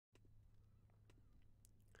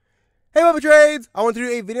Hey Muppet Trades! I want to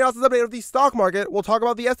do a video analysis update of the stock market. We'll talk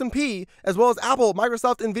about the S&P, as well as Apple,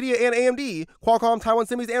 Microsoft, Nvidia, and AMD, Qualcomm, Taiwan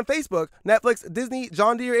Semis, and Facebook, Netflix, Disney,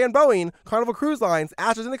 John Deere, and Boeing, Carnival Cruise Lines,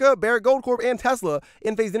 Astrazenaca, Barrick Gold Corp, and Tesla,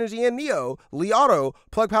 Enphase Energy and Neo, Li Auto,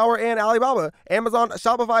 Plug Power and Alibaba, Amazon,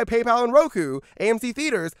 Shopify, PayPal, and Roku, AMC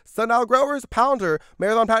Theaters, Sundial Growers, Palantir,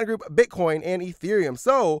 Marathon Patent Group, Bitcoin, and Ethereum.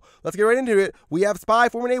 So, let's get right into it. We have SPY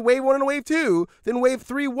forming a Wave 1 and a Wave 2. Then Wave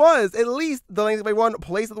 3 was at least the length of Wave 1,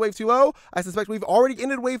 placed at the Wave 2 low. I suspect we've already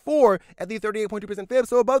ended Wave 4 at the 38.2% fib,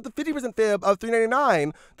 so above the 50% fib of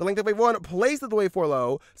 399. The length of Wave 1 placed at the Wave 4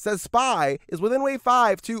 low says SPY is within Wave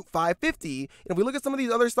 5 to 550. And if we look at some of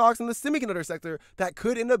these other stocks in the semiconductor sector that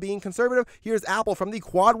could end up being conservative, here's Apple from the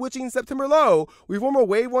quad-witching September low. We form a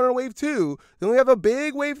Wave 1 and a Wave 2. Then we have a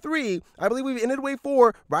big Wave 3. I believe we've ended Wave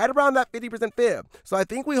 4 right around that 50% fib. So I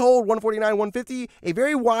think we hold 149, 150. A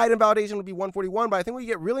very wide invalidation would be 141, but I think we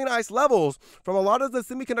get really nice levels from a lot of the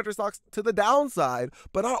semiconductor stocks to the downside,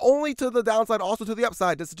 but not only to the downside, also to the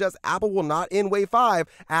upside, to suggest Apple will not end Wave 5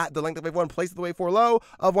 at the length of Wave 1 placed at the Wave 4 low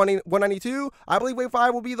of 192. I believe Wave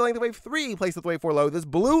 5 will be the length of Wave 3 placed at the Wave 4 low, this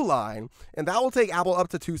blue line, and that will take Apple up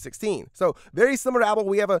to 216. So very similar to Apple,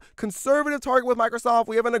 we have a conservative target with Microsoft.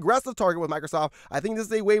 We have an aggressive target with Microsoft. I think this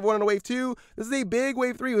is a Wave 1 and a Wave 2. This is a big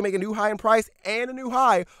Wave 3. We make a new high in price and a new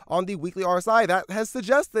high on the weekly RSI. That has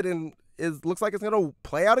suggested looks like it's going to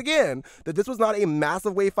play out again, that this was not a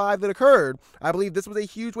massive Wave 5 that occurred. I believe this was a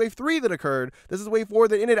huge Wave 3 that occurred. This is Wave 4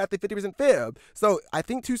 that ended at the 50% fib. So I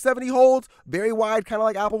think 270 holds, very wide, kind of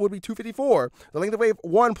like Apple would be 254. The length of Wave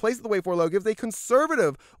 1 placed at the Wave 4 low gives a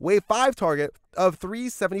conservative Wave 5 target of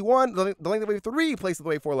 371. The length of Wave 3 placed at the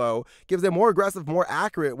Wave 4 low gives a more aggressive, more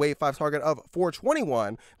accurate Wave 5 target of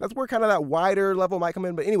 421. That's where kind of that wider level might come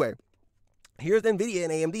in. But anyway, here's Nvidia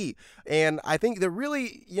and AMD, and I think they're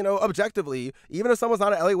really, objectively, even if someone's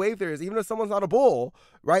not an LA wave theorist, even if someone's not a bull,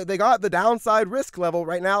 right, they got the downside risk level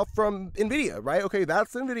right now from Nvidia, right? Okay,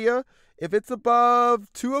 that's Nvidia. If it's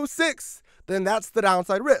above 206, then that's the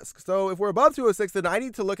downside risk. So if we're above 206, then I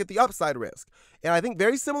need to look at the upside risk. And I think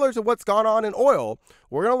very similar to what's gone on in oil,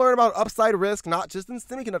 we're going to learn about upside risk, not just in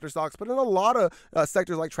semiconductor stocks, but in a lot of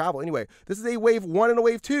sectors like travel. Anyway, this is a Wave 1 and a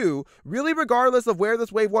Wave 2, really regardless of where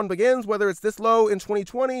this Wave 1 begins, whether it's this low in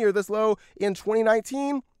 2020 or this low in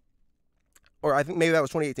 2019, or I think maybe that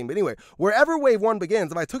was 2018. But anyway, wherever Wave 1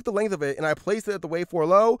 begins, if I took the length of it and I placed it at the Wave 4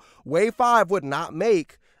 low, Wave 5 would not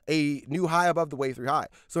make a new high above the Wave 3 high.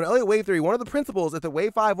 So in Elliott Wave 3, one of the principles is that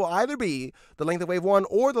Wave 5 will either be the length of Wave 1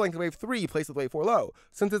 or the length of Wave 3 placed at the Wave 4 low.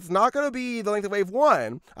 Since it's not going to be the length of Wave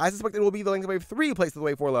 1, I suspect it will be the length of Wave 3 placed at the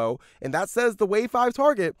Wave 4 low, and that says the Wave 5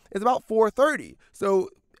 target is about 430. So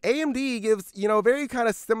AMD gives, a very kind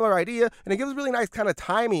of similar idea, and it gives really nice kind of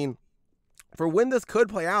timing for when this could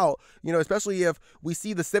play out, especially if we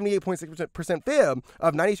see the 78.6% fib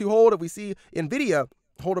of 92 hold, if we see Nvidia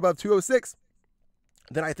hold above 206,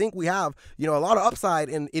 then I think we have, a lot of upside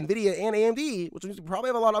in Nvidia and AMD, which means we probably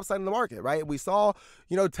have a lot of upside in the market, right? We saw,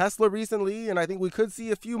 Tesla recently, and I think we could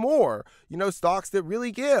see a few more, stocks that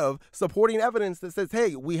really give supporting evidence that says,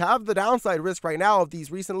 hey, we have the downside risk right now of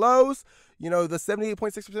these recent lows, the 78.6%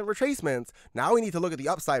 retracements. Now we need to look at the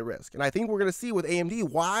upside risk. And I think we're going to see with AMD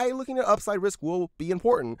why looking at upside risk will be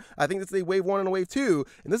important. I think this is a Wave 1 and a Wave 2,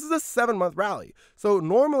 and this is a 7-month rally. So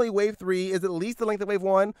normally Wave 3 is at least the length of Wave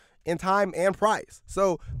 1 in time and price.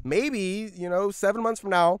 So maybe, 7 months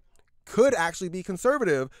from now, could actually be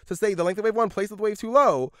conservative to say the length of Wave 1 placed at the Wave 2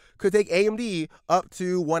 low could take AMD up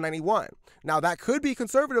to 191. Now that could be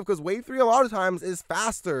conservative because Wave 3 a lot of times is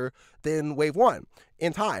faster than Wave 1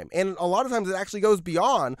 in time. And a lot of times it actually goes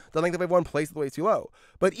beyond the length of Wave 1 placed at the Wave 2 low.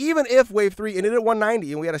 But even if Wave 3 ended at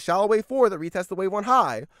 190 and we had a shallow Wave 4 that retests the Wave 1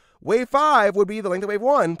 high, Wave 5 would be the length of Wave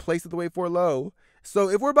 1 placed at the Wave 4 low. So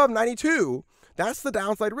if we're above 92, that's the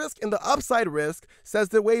downside risk, and the upside risk says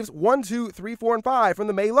that waves 1, 2, 3, 4, and 5 from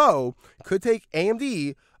the May low could take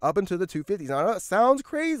AMD up into the 250s. Now, I know that sounds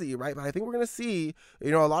crazy, right? But I think we're going to see, a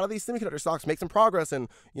lot of these semiconductor stocks make some progress, and,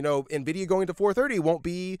 Nvidia going to 430 won't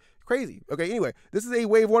be crazy. Okay, anyway, this is a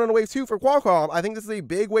Wave 1 and a Wave 2 for Qualcomm. I think this is a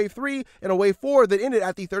big Wave 3 and a Wave 4 that ended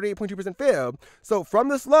at the 38.2% fib. So from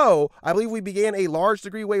this low, I believe we began a large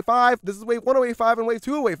degree Wave 5. This is Wave 1 of Wave 5 and Wave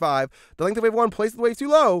 2 of Wave 5. The length of Wave 1 placed at the Wave 2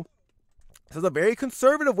 low. So the very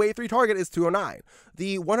conservative Wave 3 target is 209.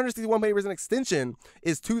 The 161% extension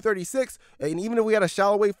is 236, and even if we had a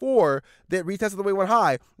shallow Wave 4 that retested the Wave 1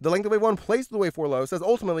 high, the length of Wave 1 placed at the Wave 4 low says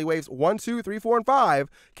ultimately waves 1, 2, 3, 4, and 5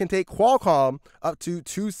 can take Qualcomm up to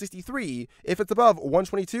 263 if it's above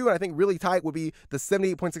 122, and I think really tight would be the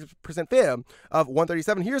 78.6% fib of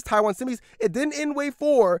 137. Here's Taiwan Semis. It didn't end Wave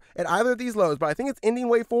 4 at either of these lows, but I think it's ending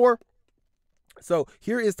Wave 4 So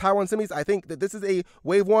here is Taiwan Semis. I think that this is a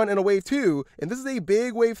wave 1 and a wave 2, and this is a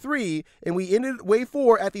big wave 3, and we ended wave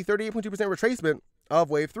 4 at the 38.2% retracement of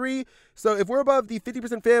wave 3. So if we're above the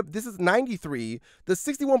 50% fib, this is 93. The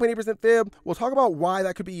 61.8% fib, we'll talk about why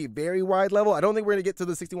that could be a very wide level. I don't think we're going to get to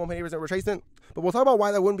the 61.8% retracement, but we'll talk about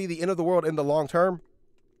why that wouldn't be the end of the world in the long term.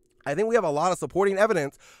 I think we have a lot of supporting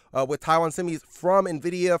evidence with Taiwan Semis from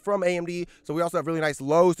Nvidia, from AMD. So we also have really nice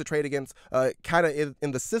lows to trade against, kind of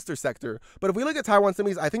in the sister sector. But if we look at Taiwan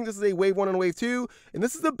Semis, I think this is a wave 1 and a wave 2, and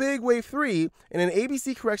this is a big wave 3 and an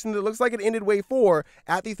ABC correction that looks like it ended wave 4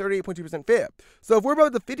 at the 38.2% fib. So if we're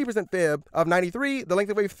above the 50% fib of 93, the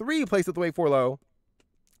length of wave 3 placed at the wave 4 low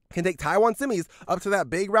can take Taiwan Semis up to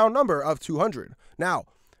that big round number of 200. Now,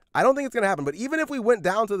 I don't think it's going to happen, but even if we went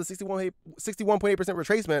down to the 61.8%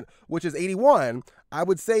 retracement, which is 81, I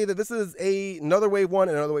would say that this is another wave 1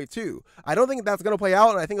 and another wave 2. I don't think that's going to play out,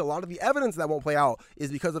 and I think a lot of the evidence that won't play out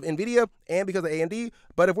is because of Nvidia and because of AMD.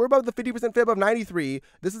 But if we're above the 50% fib of 93,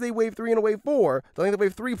 this is a wave 3 and a wave 4. The length of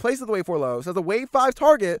wave 3 placed at the wave 4 low. So the wave 5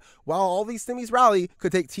 target, while all these semis rally,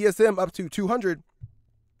 could take TSM up to 200.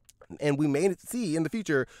 And we may see in the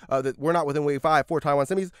future that we're not within wave 5 for Taiwan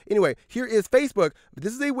Semis. Anyway, here is Facebook.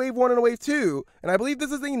 This is a wave 1 and a wave 2. And I believe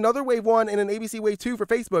this is another wave 1 and an ABC wave 2 for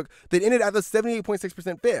Facebook that ended at the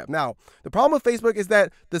 78.6% fib. Now, the problem with Facebook is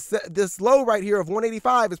that this low right here of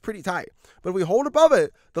 185 is pretty tight. But if we hold above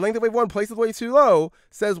it, the length of wave 1 placed with wave 2 low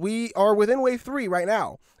says we are within wave 3 right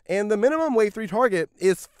now. And the minimum wave 3 target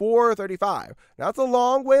is 435. Now, that's a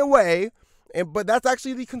long way away, but that's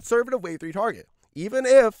actually the conservative wave 3 target. Even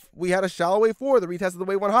if we had a shallow wave 4 that retested the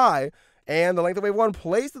wave 1 high, and the length of wave 1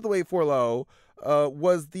 placed at the wave 4 low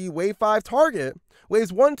was the wave 5 target,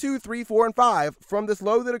 waves 1, 2, 3, 4, and 5 from this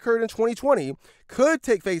low that occurred in 2020 could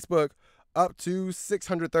take Facebook up to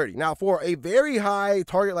 630. Now, for a very high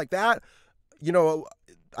target like that, you know,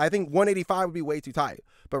 I think 185 would be way too tight.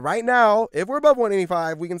 But right now, if we're above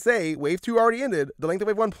 185, we can say wave 2 already ended. The length of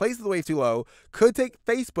wave 1 placed at the wave 2 low could take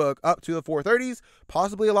Facebook up to the 430s,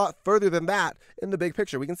 possibly a lot further than that in the big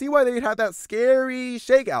picture. We can see why they'd have that scary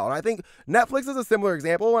shakeout. And I think Netflix is a similar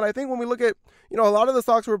example. And I think when we look at, you know, a lot of the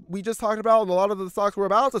stocks we just talked about and a lot of the stocks we're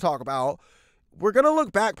about to talk about, we're going to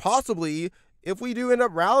look back possibly if we do end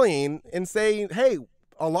up rallying and saying, hey,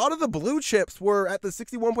 a lot of the blue chips were at the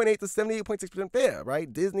 61.8 to 78.6% fib,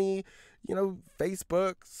 right? Disney, you know,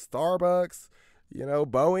 Facebook, Starbucks, you know,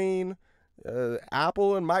 Boeing,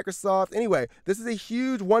 Apple and Microsoft. Anyway, this is a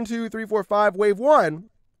huge 1, 2, 3, 4, 5 wave 1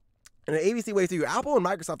 and an ABC wave 2. Apple and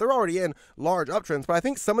Microsoft, they're already in large uptrends, but I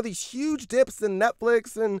think some of these huge dips in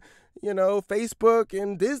Netflix and, you know, Facebook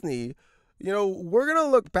and Disney, you know, we're going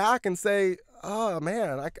to look back and say, oh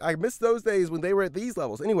man, I missed those days when they were at these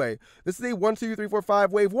levels. Anyway, this is a 1, 2, 3, 4,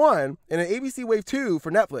 5 wave 1 and an ABC wave 2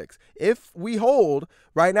 for Netflix. If we hold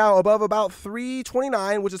right now above about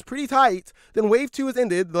 329, which is pretty tight, then wave 2 is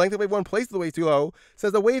ended. The length of wave 1 placed at the wave 2 low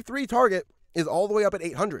says the wave 3 target is all the way up at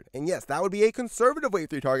 800. And yes, that would be a conservative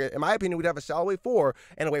wave 3 target. In my opinion, we'd have a shallow wave 4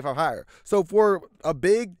 and a wave 5 higher. So for a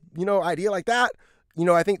big, you know, idea like that, you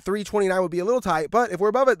know, I think 329 would be a little tight, but if we're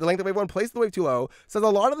above it, the length of wave 1 placed the wave 2 low says a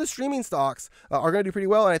lot of the streaming stocks are going to do pretty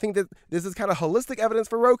well. And I think that this is kind of holistic evidence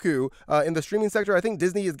for Roku in the streaming sector. I think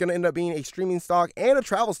Disney is going to end up being a streaming stock and a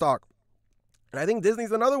travel stock. And I think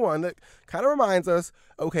Disney's another one that kind of reminds us,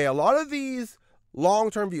 okay, a lot of these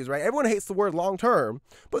long-term views, right? Everyone hates the word long-term,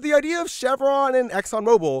 but the idea of Chevron and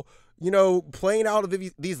ExxonMobil, you know, playing out of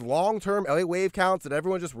these long-term Elliott wave counts that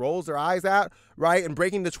everyone just rolls their eyes at, right? And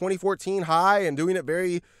breaking the 2014 high and doing it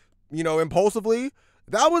very, you know, impulsively.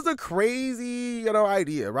 That was a crazy, you know,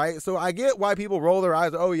 idea, right? So I get why people roll their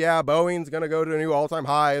eyes. Oh yeah, Boeing's going to go to a new all-time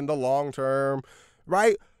high in the long term,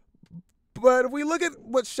 right? But if we look at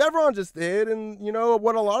what Chevron just did and, you know,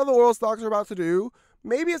 what a lot of the oil stocks are about to do,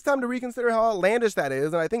 maybe it's time to reconsider how outlandish that is.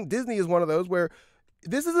 And I think Disney is one of those where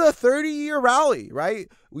this is a 30-year rally, right?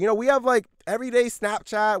 You know, we have like everyday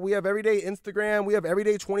Snapchat, we have everyday Instagram, we have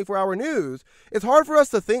everyday 24-hour news. It's hard for us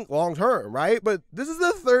to think long-term, right? But this is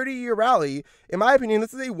a 30-year rally. In my opinion,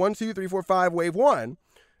 this is a 1, 2, 3, 4, 5 wave 1.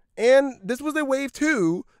 And this was a wave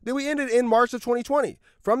 2 that we ended in March of 2020.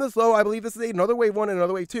 From this low, I believe this is another wave 1 and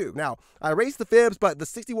another wave 2. Now, I erased the fibs, but the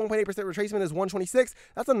 61.8% retracement is 126.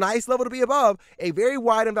 That's a nice level to be above. A very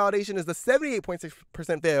wide invalidation is the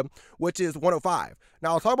 78.6% fib, which is 105. Now,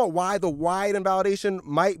 I'll talk about why the wide invalidation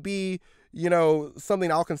might be, you know,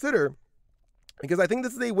 something I'll consider. Because I think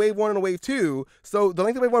this is a wave 1 and a wave 2. So the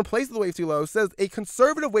length of wave 1 placed at the wave 2 low says a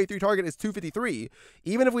conservative wave 3 target is 253.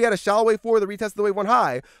 Even if we had a shallow wave 4 that retested the wave 1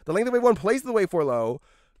 high, the length of wave 1 placed at the wave 4 low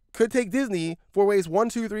could take Disney for waves 1,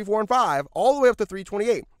 2, 3, 4, and 5 all the way up to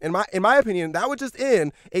 328. In my opinion, that would just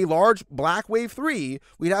end a large black wave 3.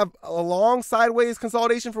 We'd have a long sideways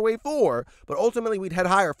consolidation for wave 4, but ultimately we'd head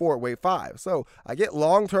higher for wave 5. So I get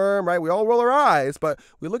long term, right? We all roll our eyes, but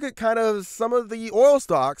we look at kind of some of the oil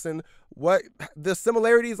stocks and what the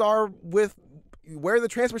similarities are with where the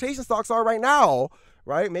transportation stocks are right now,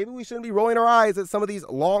 right? Maybe we shouldn't be rolling our eyes at some of these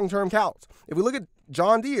long-term counts. If we look at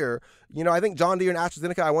John Deere, I think John Deere and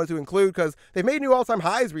Astrazenaca I wanted to include because they've made new all-time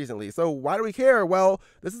highs recently. So why do we care? Well,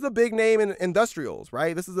 this is a big name in industrials,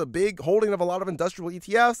 right? This is a big holding of a lot of industrial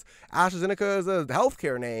ETFs. Astrazenaca is a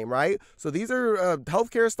healthcare name, right? So these are a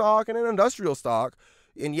healthcare stock and an industrial stock.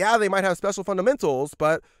 And yeah, they might have special fundamentals,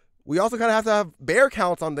 but we also kind of have to have bear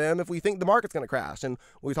counts on them if we think the market's going to crash. And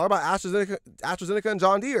when we talk about AstraZeneca and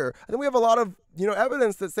John Deere, I think we have a lot of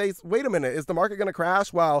evidence that says, wait a minute, is the market going to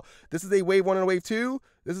crash? Well, this is a wave 1 and a wave 2.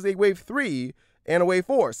 This is a wave 3 and a wave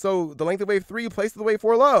 4. So the length of wave 3 placed to the wave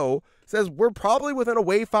 4 low says we're probably within a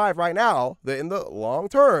wave 5 right now that in the long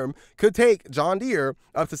term could take John Deere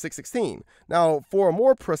up to 616. Now, for a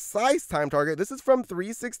more precise time target, this is from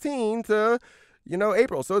 316 to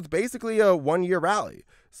April. So it's basically a 1-year rally.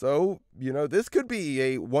 So, this could be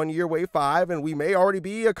a 1-year wave 5, and we may already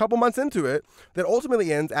be a couple months into it that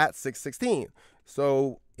ultimately ends at 616.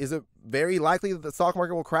 So is it very likely that the stock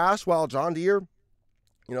market will crash while John Deere,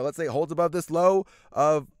 let's say holds above this low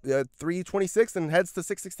of 326 and heads to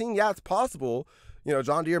 616? Yeah, it's possible.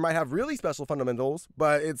 John Deere might have really special fundamentals,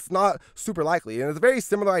 but it's not super likely. And it's a very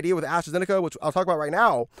similar idea with AstraZeneca, which I'll talk about right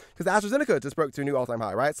now, because AstraZeneca just broke to a new all-time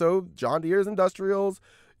high, right? So John Deere's industrials,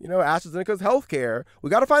 AstraZeneca's healthcare. We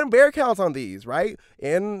got to find bear counts on these, right?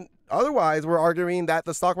 And otherwise, we're arguing that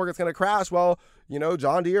the stock market's going to crash while,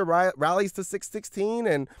 John Deere rallies to 616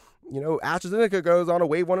 and, AstraZeneca goes on a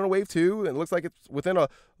wave 1 and a wave 2. And it looks like it's within a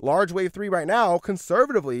large wave 3 right now.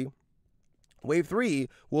 Conservatively, wave 3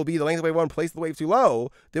 will be the length of wave 1 placed the wave 2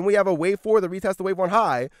 low. Then we have a wave 4 that retests the wave 1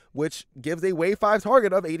 high, which gives a wave 5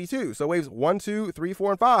 target of 82. So waves 1, 2, 3,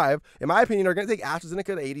 4, and 5, in my opinion, are going to take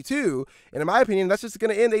AstraZeneca to 82. And in my opinion, that's just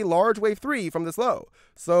going to end a large wave 3 from this low.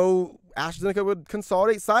 So AstraZeneca would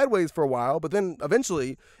consolidate sideways for a while, but then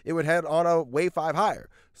eventually it would head on a wave 5 higher.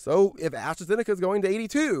 So if AstraZeneca is going to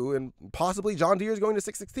 82 and possibly John Deere is going to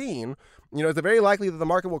 616, it's very likely that the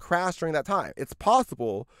market will crash during that time. It's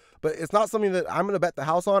possible, but it's not something that I'm going to bet the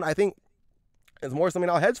house on. I think it's more something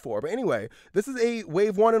I'll hedge for. But anyway, this is a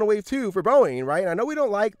wave 1 and a wave 2 for Boeing, right? And I know we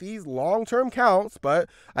don't like these long-term counts, but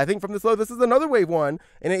I think from this low, this is another wave 1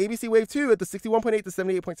 and an ABC wave 2 at the 61.8 to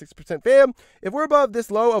 78.6% fib. If we're above this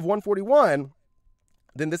low of 141,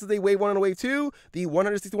 then this is a wave 1 and a wave 2. The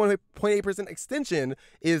 161.8% extension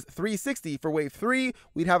is 360 for wave 3.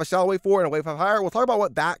 We'd have a shallow wave 4 and a wave 5 higher. We'll talk about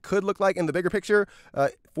what that could look like in the bigger picture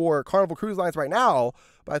for Carnival Cruise Lines right now.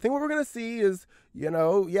 But I think what we're going to see is,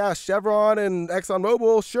 Chevron and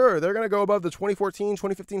ExxonMobil, sure, they're going to go above the 2014,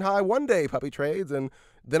 2015 high one-day puppy trades. And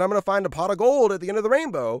then I'm going to find a pot of gold at the end of the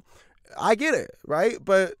rainbow. I get it, right?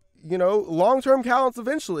 But long-term counts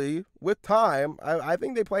eventually with time, I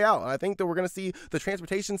think they play out. I think that we're going to see the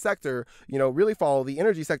transportation sector, really follow the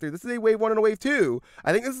energy sector. This is a wave 1 and a wave 2.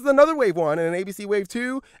 I think this is another wave 1 and an ABC wave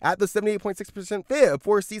 2 at the 78.6% fib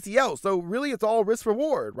for CCL. So really it's all risk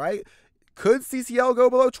reward, right? Could CCL go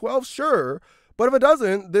below 12? Sure. But if it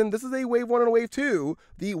doesn't, then this is a wave 1 and a wave 2.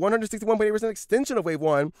 The 161.8% extension of wave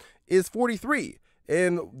 1 is 43.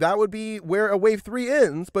 And that would be where a wave 3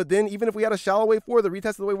 ends. But then even if we had a shallow wave 4 that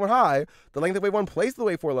retested the wave 1 high, the length of wave 1 placed the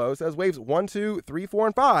wave 4 low says waves 1, 2, 3, 4,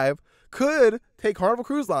 and 5 could take Carnival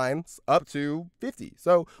Cruise Lines up to 50.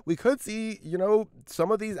 So we could see,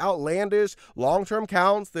 some of these outlandish long-term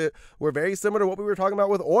counts that were very similar to what we were talking about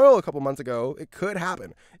with oil a couple months ago. It could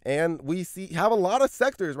happen. And we have a lot of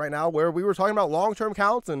sectors right now where we were talking about long-term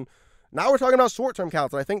counts and now we're talking about short-term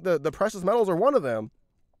counts. And I think the precious metals are one of them.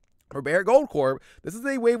 For Barrick Gold Corp, this is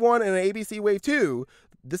a wave 1 and an ABC wave 2.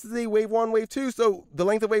 This is a wave 1, wave 2. So the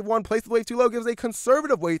length of wave 1 placed the wave 2 low gives a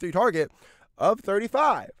conservative wave 3 target of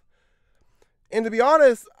 35. And to be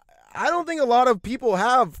honest, I don't think a lot of people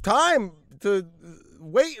have time to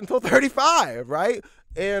wait until 35, right?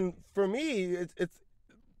 And for me, it's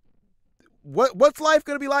what's life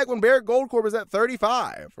going to be like when Barrick Gold Corp is at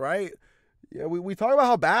 35, right? We talk about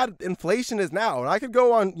how bad inflation is now. And I could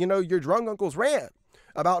go on, your drunk uncle's rant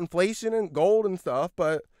about inflation and gold and stuff,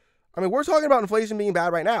 but we're talking about inflation being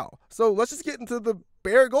bad right now. So let's just get into the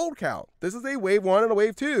Barrick Gold count. This is a wave 1 and a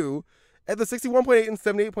wave 2 at the 61.8 and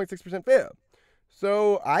 78.6% fib.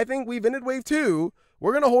 So I think we've ended wave 2.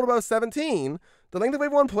 We're going to hold about 17. The length of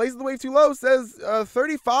wave 1 places the wave 2 low says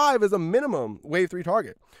 35 is a minimum wave 3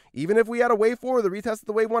 target. Even if we had a wave 4 that retested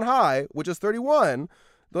the wave 1 high, which is 31,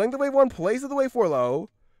 the length of wave 1 places the wave 4 low,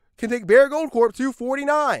 can take Barrick Gold Corp to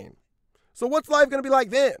 49. So what's life going to be like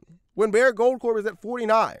then when Barrick Gold Corp is at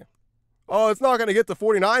 49? Oh, it's not going to get to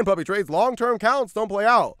 49, puppy trades. Long-term counts don't play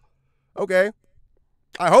out. Okay.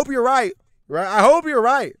 I hope you're right. Right? I hope you're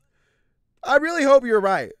right. I really hope you're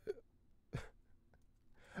right.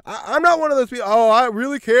 I'm not one of those people. Oh, I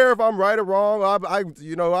really care if I'm right or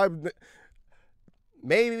wrong.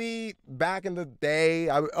 Maybe back in the day.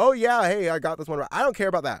 I got this one right. I don't care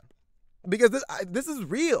about that because this is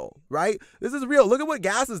real, right? This is real. Look at what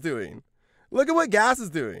gas is doing. Look at what gas is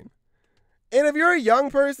doing. And if you're a young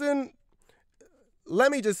person,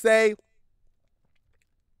 let me just say,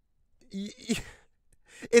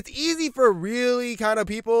 it's easy for really kind of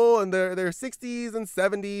people in their 60s and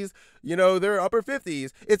 70s, their upper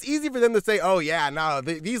 50s. It's easy for them to say, oh, yeah, no,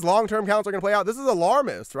 these long-term counts are going to play out. This is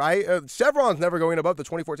alarmist, right? Chevron's never going above the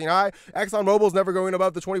 2014 high. ExxonMobil's never going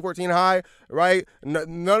above the 2014 high, right?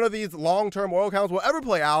 None of these long-term oil counts will ever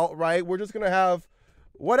play out, right? We're just going to have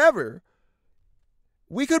whatever.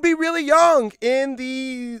 We could be really young in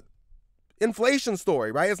the inflation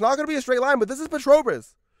story, right? It's not going to be a straight line, but this is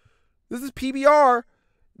Petrobras. This is PBR.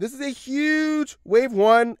 This is a huge wave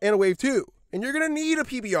 1 and a wave 2. And you're going to need a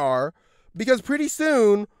PBR because pretty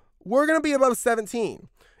soon we're going to be above 17.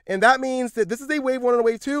 And that means that this is a wave 1 and a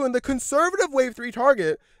wave 2, and the conservative wave 3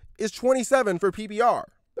 target is 27 for PBR.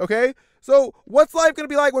 Okay? So what's life going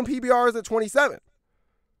to be like when PBR is at 27?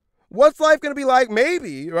 What's life going to be like?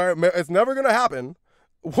 Maybe, right? It's never going to happen.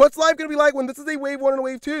 What's life going to be like when this is a wave 1 and a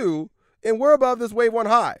wave 2, and we're above this wave 1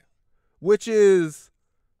 high, which is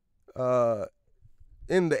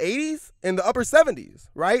in the 80s, in the upper 70s,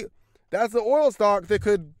 right? That's the oil stock that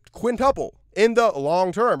could quintuple in the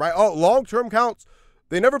long term, right? Oh, long-term counts,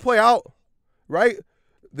 they never play out, right?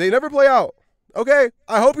 They never play out. Okay,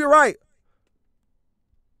 I hope you're right.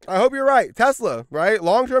 I hope you're right. Tesla, right?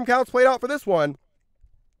 Long-term counts played out for this one,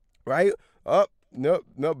 right? No,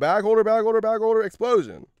 bag holder,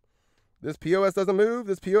 explosion. This POS doesn't move,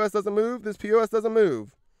 this POS doesn't move, this POS doesn't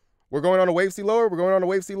move. We're going on a wave C lower, we're going on a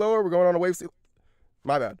wave C lower, we're going on a wave C.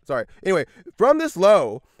 My bad, sorry. Anyway, from this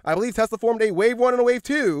low, I believe Tesla formed a wave 1 and a wave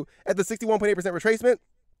 2 at the 61.8% retracement.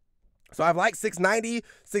 So I've liked 690.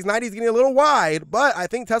 690 is getting a little wide, but I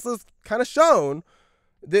think Tesla's kind of shown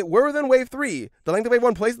that we're within wave 3. The length of wave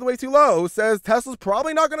 1 places the wave 2 low says Tesla's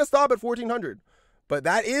probably not going to stop at 1400. But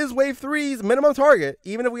that is wave 3's minimum target.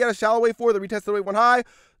 Even if we had a shallow wave 4 that retested the wave 1 high,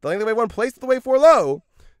 the length of wave 1 places the wave 4 low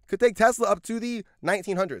could take Tesla up to the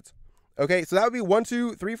 1900s. Okay, so that would be 1,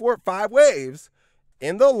 2, 3, 4, 5 waves.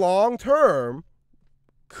 In the long term,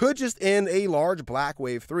 could just end a large black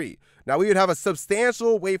wave 3. Now, we would have a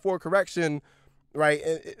substantial wave 4 correction, right?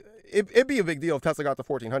 It'd be a big deal if Tesla got to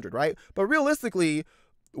 1400, right? But realistically,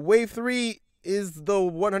 wave 3 is the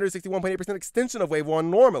 161.8% extension of wave 1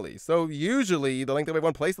 normally. So usually the length of wave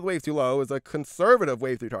 1 placed with wave 2 low is a conservative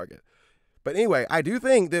wave 3 target. But anyway, I do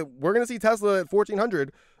think that we're going to see Tesla at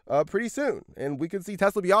 1400 pretty soon. And we could see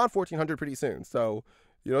Tesla beyond 1400 pretty soon. So,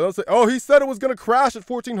 don't say, oh, he said it was going to crash at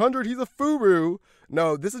 1400. He's a furu.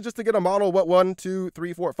 No, this is just to get a model of what 1, 2,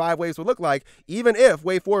 3, 4, 5 waves would look like. Even if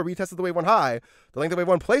wave 4 retested the wave 1 high, the length of wave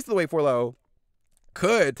 1 placed the wave 4 low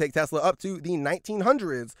could take Tesla up to the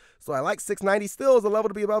 1900s. So I like 690 still as a level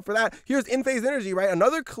to be above for that. Here's Enphase Energy, right?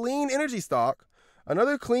 Another clean energy stock.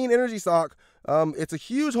 It's a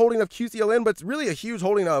huge holding of QCLN, but it's really a huge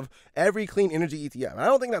holding of every clean energy ETF. And I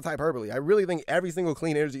don't think that's hyperbole. I really think every single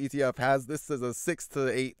clean energy ETF has this as a 6 to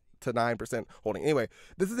 8 to 9% holding. Anyway,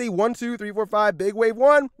 this is a 1, 2, 3, 4, 5 big wave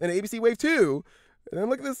 1 and ABC wave 2. And then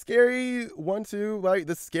look at this scary 1, 2, like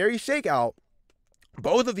this scary shakeout.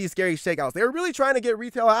 Both of these scary shakeouts, they were really trying to get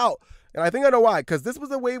retail out. And I think I know why, because this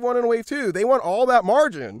was a wave 1 and a wave 2. They want all that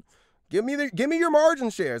margin. Give me your margin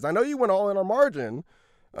shares. I know you went all in on margin.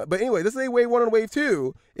 But anyway, this is a wave 1 and wave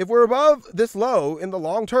 2. If we're above this low in the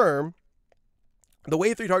long term, the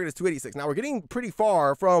wave 3 target is 286. Now, we're getting pretty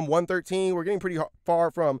far from 113. We're getting pretty far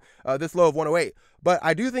from this low of 108. But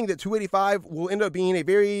I do think that 285 will end up being a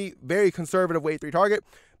very, very conservative wave 3 target.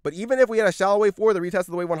 But even if we had a shallow wave 4 that retested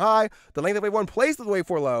the wave 1 high, the length of wave 1 placed with the wave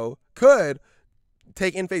 4 low could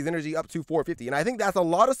take Enphase Energy up to 450. And I think that's a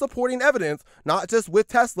lot of supporting evidence, not just with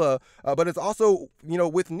Tesla, but it's also,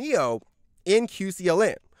 with NIO in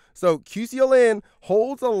QCLN. So QCLN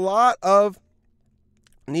holds a lot of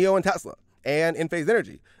NIO and Tesla and Enphase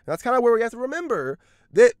Energy. And that's kind of where we have to remember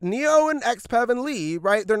that NIO and XPEV and Lee,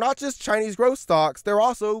 right, they're not just Chinese growth stocks, they're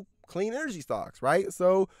also clean energy stocks, right?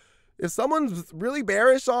 So if someone's really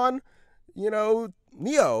bearish on,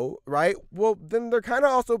 NIO, right? Well, then they're kind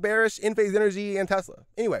of also bearish Enphase Energy and Tesla.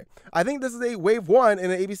 Anyway, I think this is a wave 1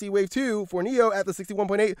 and an ABC wave 2 for NIO at the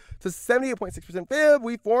 61.8 to 78.6% fib.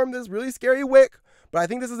 We formed this really scary wick, but I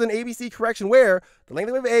think this is an ABC correction where the length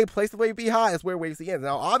of wave A placed the wave B high is where wave C ends.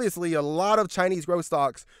 Now, obviously, a lot of Chinese growth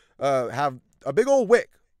stocks have a big old wick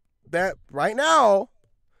that right now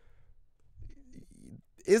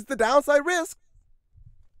is the downside risk,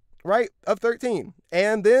 right, of 13.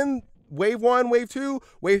 And then wave 1, wave 2,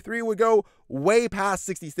 wave 3 would go way past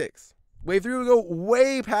 66. Wave 3 would go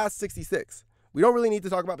way past 66. We don't really need to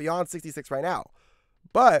talk about beyond 66 right now.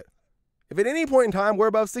 But if at any point in time we're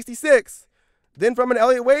above 66, then from an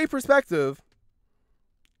Elliott wave perspective,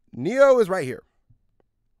 NIO is right here.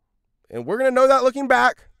 And we're going to know that looking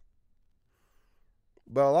back.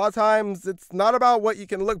 But a lot of times it's not about what you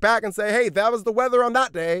can look back and say, hey, that was the weather on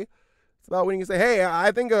that day. It's about when you can say, hey,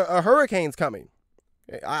 I think a hurricane's coming.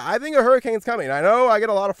 I think a hurricane's coming. I know I get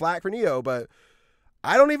a lot of flack for NIO, but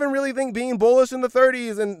I don't even really think being bullish in the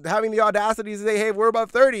 30s and having the audacity to say, hey, if we're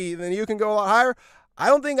above 30, then you can go a lot higher. I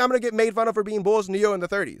don't think I'm going to get made fun of for being bullish NIO in the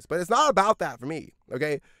 30s. But it's not about that for me,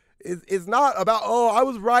 okay? It's not about, oh, I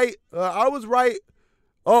was right.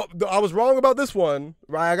 Oh, I was wrong about this one,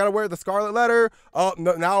 right? I got to wear the scarlet letter. Oh,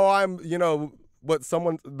 no, now I'm,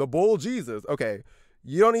 the bull Jesus. Okay,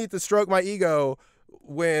 you don't need to stroke my ego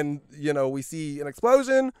when, we see an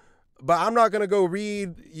explosion, but I'm not going to go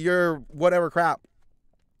read your whatever crap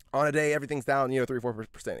on a day everything's down,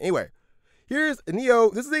 3-4%. Anyway, here's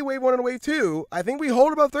NIO. This is a wave 1 and a wave 2. I think we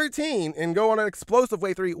hold above 13 and go on an explosive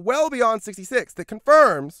wave 3 well beyond 66 that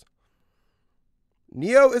confirms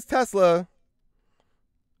NIO is Tesla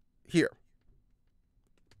here.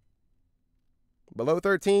 Below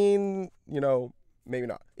 13, maybe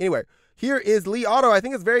not. Anyway, here is Li Auto. I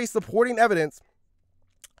think it's very supporting evidence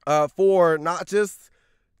for not just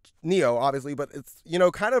NIO, obviously, but it's,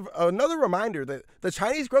 kind of another reminder that the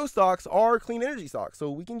Chinese growth stocks are clean energy stocks. So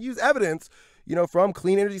we can use evidence, from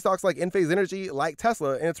clean energy stocks like Enphase Energy, like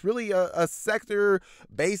Tesla, and it's really a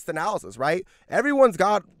sector-based analysis, right? Everyone's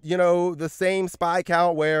got, the same SPY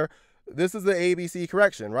count where this is the ABC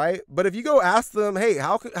correction, right? But if you go ask them, hey,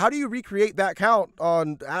 how do you recreate that count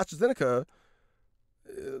on Astrazenaca?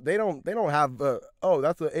 They don't have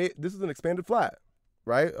this is an expanded flat,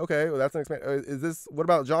 right? Okay, well that's an expanded. What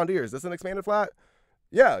about John Deere? Is this an expanded flat?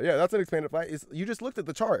 Yeah, that's an expanded flat. You just looked at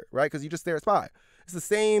the chart, right? Because you just stare at SPY. It's the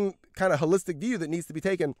same kind of holistic view that needs to be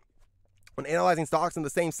taken when analyzing stocks in the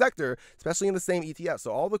same sector, especially in the same ETF.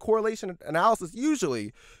 So all the correlation analysis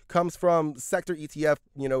usually comes from sector ETF,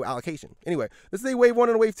 allocation. Anyway, this is a wave 1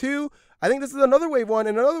 and a wave 2. I think this is another wave 1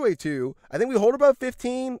 and another wave 2. I think we hold above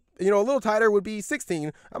 15. A little tighter would be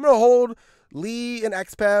 16. I'm going to hold Li and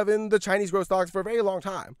XPEV and the Chinese growth stocks for a very long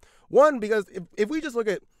time. One, because if we just look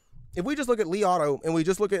at Li Auto and we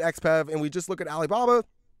just look at XPEV and we just look at Alibaba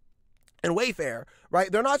and Wayfair, right?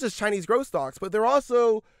 They're not just Chinese growth stocks, but they're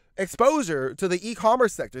also exposure to the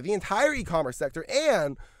e-commerce sector, the entire e-commerce sector,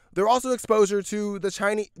 and they're also exposure to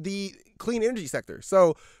the clean energy sector.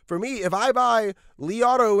 So for me, if I buy Li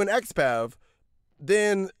Auto and XPEV,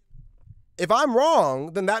 then if I'm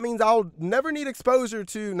wrong, then that means I'll never need exposure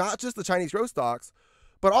to not just the Chinese growth stocks,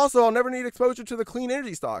 but also I'll never need exposure to the clean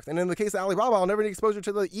energy stocks. And in the case of Alibaba, I'll never need exposure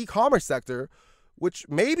to the e-commerce sector, which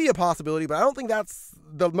may be a possibility, but I don't think that's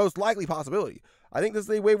the most likely possibility. I think this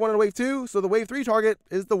is a wave 1 and a wave 2. So the wave 3 target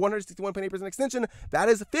is the 161.8% extension. That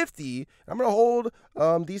is 50. I'm going to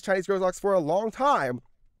hold these Chinese growth stocks for a long time.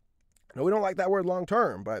 No, we don't like that word long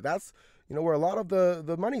term, but that's where a lot of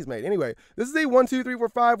the money's made. Anyway, this is a 1, 2, 3, 4,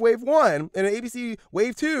 5 wave 1 and an ABC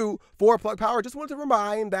wave 2 for Plug Power. Just wanted to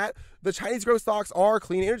remind that the Chinese growth stocks are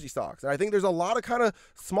clean energy stocks. And I think there's a lot of kind of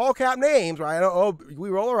small cap names, right? We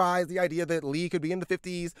roll our eyes the idea that Li could be in the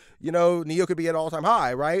 50s, NIO could be at all-time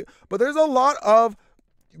high, right? But there's a lot of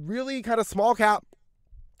really kind of small cap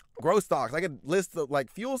growth stocks. I could list like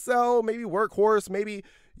Fuel Cell, maybe Workhorse, maybe,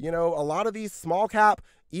 a lot of these small cap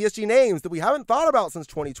ESG names that we haven't thought about since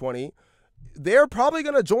 2020. They're probably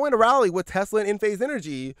going to join a rally with Tesla and Enphase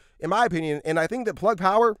Energy, in my opinion. And I think that Plug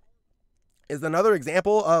Power is another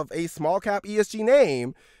example of a small cap ESG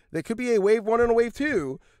name that could be a wave 1 and a wave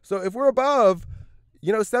 2. So if we're above,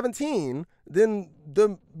 17, then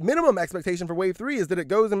the minimum expectation for wave 3 is that it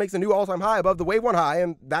goes and makes a new all-time high above the wave 1 high,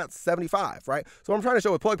 and that's 75, right? So what I'm trying to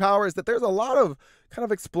show with Plug Power is that there's a lot of kind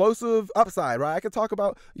of explosive upside, right? I could talk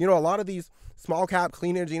about, a lot of these small cap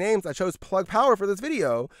clean energy names. I chose Plug Power for this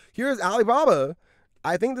video. Here's Alibaba.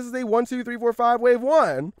 I think this is a 1, 2, 3, 4, 5 wave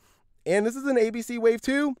 1, and this is an ABC wave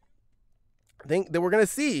 2. I think that we're going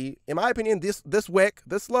to see, in my opinion, this wick,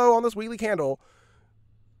 this low on this weekly candle.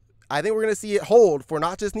 I think we're going to see it hold for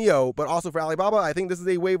not just NIO, but also for Alibaba. I think this is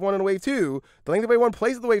a wave 1 and a wave 2. The length of wave 1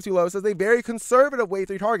 places the wave 2 low, says a very conservative wave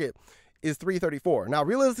 3 target is 334. Now,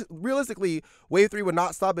 realistically, wave 3 would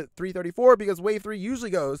not stop at 334 because wave 3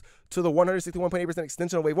 usually goes to the 161.8%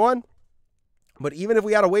 extension of wave 1. But even if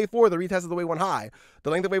we had a wave 4, the retest of the wave 1 high, the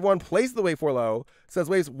length of wave 1 places the wave 4 low, says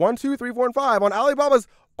waves 1, 2, 3, 4, and 5 on Alibaba's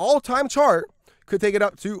all-time chart could take it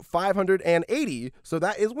up to 580. So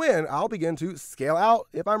that is when I'll begin to scale out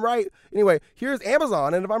if I'm right. Anyway, here's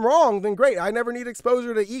Amazon. And if I'm wrong, then great. I never need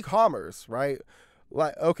exposure to e-commerce, right?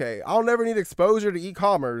 Like, okay, I'll never need exposure to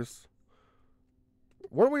e-commerce.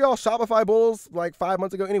 Weren't we all Shopify bulls like 5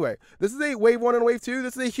 months ago? Anyway, this is a wave 1 and wave 2.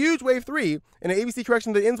 This is a huge wave 3 and an ABC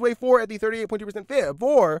correction that ends wave 4 at the 38.2% fib.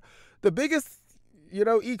 For the biggest,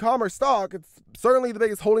 e-commerce stock, it's certainly the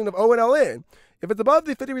biggest holding of ONLN. If it's above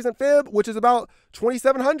the 50% fib, which is about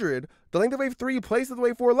 2,700, the length of wave 3 places the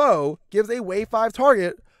wave 4 low, gives a wave 5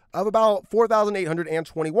 target of about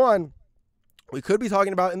 4,821. We could be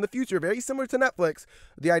talking about in the future, very similar to Netflix,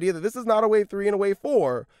 the idea that this is not a wave 3 and a wave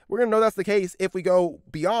 4. We're going to know that's the case if we go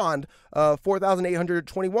beyond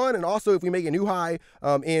 4,821, and also if we make a new high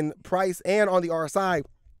in price and on the RSI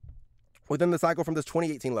within the cycle from this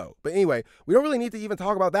 2018 low. But anyway, we don't really need to even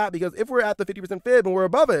talk about that because if we're at the 50% fib and we're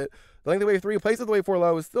above it, the length of wave 3 places the wave 4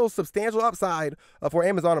 low is still substantial upside for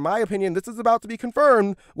Amazon. In my opinion, this is about to be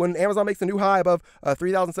confirmed when Amazon makes a new high above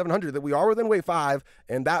 3,700 that we are within wave 5,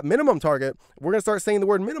 and that minimum target, we're going to start saying the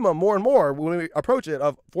word minimum more and more when we approach it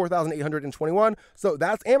of 4,821. So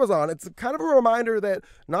that's Amazon. It's kind of a reminder that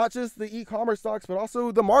not just the e-commerce stocks, but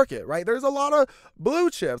also the market, right? There's a lot of blue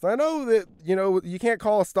chips. I know that, you can't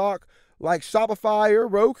call a stock like Shopify or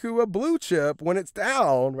Roku a blue chip when it's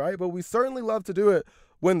down, right? But we certainly love to do it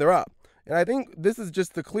when they're up. And I think this is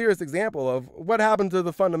just the clearest example of what happened to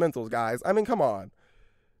the fundamentals, guys. I mean, come on.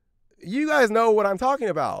 You guys know what I'm talking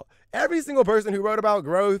about. Every single person who wrote about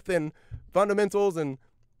growth and fundamentals and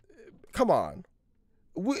come on.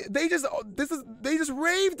 They just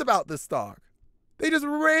raved about this stock. They just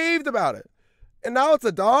raved about it. And now it's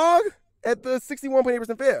a dog at the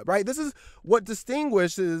 61.8% fib, right? This is what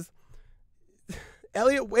distinguishes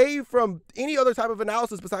Elliott Wave from any other type of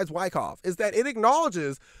analysis besides Wyckoff, is that it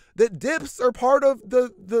acknowledges that dips are part of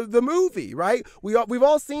the movie, right? We've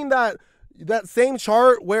all seen that same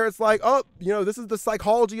chart where it's like, oh, this is the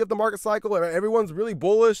psychology of the market cycle, and everyone's really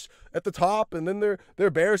bullish at the top, and then they're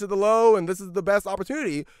bearish at the low, and this is the best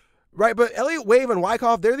opportunity, right? But Elliott Wave and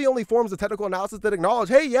Wyckoff, they're the only forms of technical analysis that acknowledge,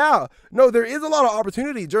 hey, yeah, no, there is a lot of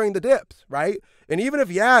opportunity during the dips, right? And even if,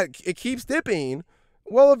 it keeps dipping,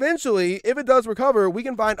 well, eventually, if it does recover, we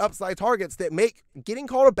can find upside targets that make getting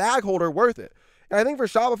called a bag holder worth it. And I think for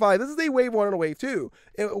Shopify, this is a wave 1 and a wave 2.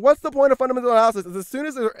 And what's the point of fundamental analysis? Is as soon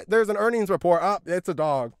as there's an earnings report, it's a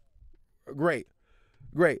dog. Great.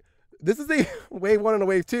 This is a wave 1 and a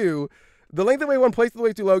wave 2. The length of wave 1 places the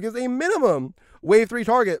wave 2 low gives a minimum wave 3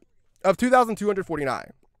 target of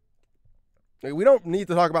 2,249. We don't need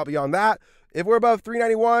to talk about beyond that. If we're above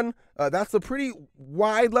 391, that's a pretty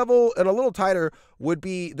wide level, and a little tighter would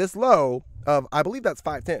be this low of, I believe that's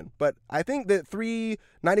 510. But I think that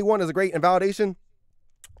 391 is a great invalidation.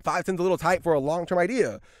 510 is a little tight for a long-term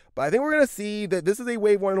idea. But I think we're going to see that this is a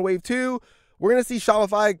wave 1 and a wave 2. We're going to see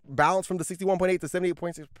Shopify bounce from the 61.8 to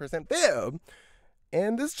 78.6% fib.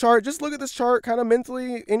 And this chart, just look at this chart kind of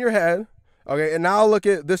mentally in your head. Okay, and now look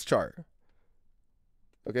at this chart.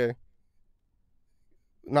 Okay.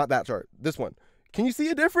 Not that chart, this one. Can you see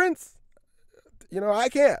a difference? I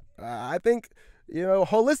can't. I think,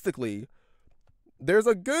 holistically, there's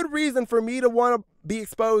a good reason for me to want to be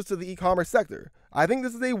exposed to the e-commerce sector. I think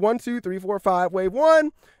this is a 1, 2, 3, 4, 5 wave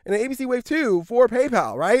 1 and an ABC wave 2 for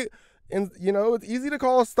PayPal, right? And, it's easy to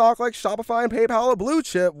call a stock like Shopify and PayPal a blue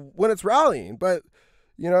chip when it's rallying. But,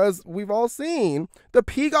 as we've all seen, the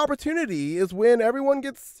peak opportunity is when everyone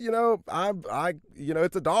gets,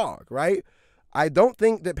 it's a dog, right? I don't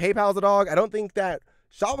think that PayPal is a dog. I don't think that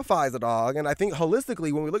Shopify is a dog. And I think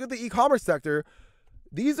holistically, when we look at the e-commerce sector,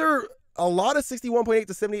 these are a lot of 61.8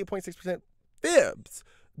 to 78.6% fibs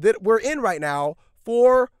that we're in right now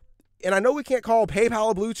and I know we can't call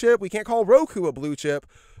PayPal a blue chip. We can't call Roku a blue chip.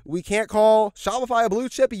 We can't call Shopify a blue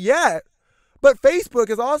chip yet. But Facebook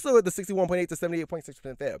is also at the 61.8 to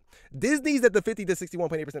 78.6% fib. Disney's at the 50 to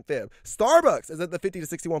 61.8% fib. Starbucks is at the 50 to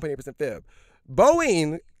 61.8% fib.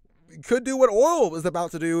 Boeing could do what oil is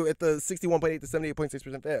about to do at the 61.8 to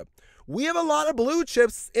 78.6% fib. We have a lot of blue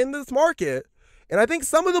chips in this market, and I think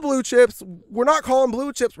some of the blue chips, we're not calling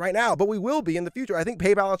blue chips right now, but we will be in the future. I think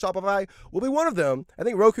PayPal and Shopify will be one of them. I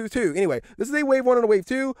think Roku too. Anyway, this is a wave 1 and a wave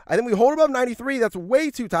 2. I think we hold above 93. That's way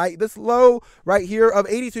too tight. This low right here of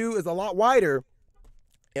 82 is a lot wider.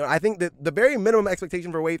 And I think that the very minimum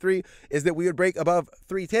expectation for wave 3 is that we would break above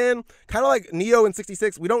 310, kind of like Neo in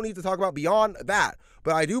 66. We don't need to talk about beyond that,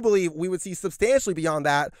 but I do believe we would see substantially beyond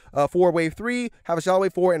that for wave 3, have a shallow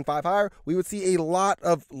wave 4, and 5 higher. We would see a lot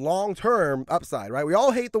of long-term upside, right? We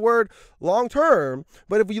all hate the word long-term,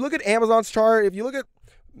 but if you look at Amazon's chart, if you look at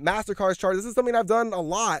MasterCard's chart, this is something I've done a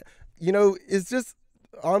lot, it's just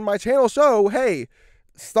on my channel show, hey,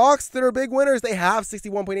 stocks that are big winners, they have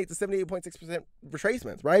 61.8 to 78.6%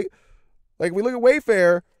 retracements, right? Like we look at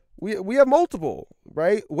Wayfair, we have multiple,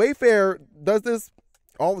 right? Wayfair does this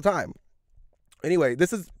all the time. Anyway,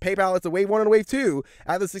 this is PayPal. It's a wave 1 and a wave 2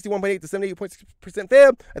 at the 61.8 to 78.6%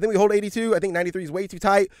 fib. I think we hold 82. I think 93 is way too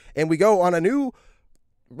tight. And we go on a new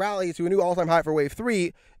rally to a new all-time high for wave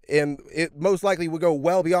 3. And it most likely would go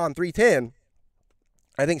well beyond 310.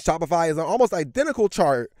 I think Shopify is an almost identical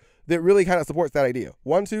chart that really kind of supports that idea.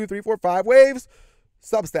 1, 2, 3, 4, 5 waves,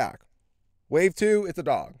 Substack. Wave 2, it's a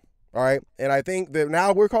dog. All right. And I think that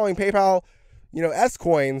now we're calling PayPal, S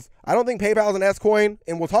coins. I don't think PayPal is an S coin,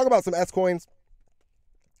 and we'll talk about some S coins.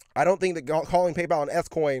 I don't think that calling PayPal an S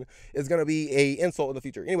coin is going to be a insult in the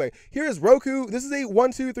future. Anyway, here is Roku. This is a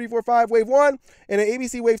 1, 2, 3, 4, 5 wave 1 and an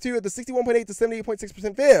ABC wave 2 at the 61.8 to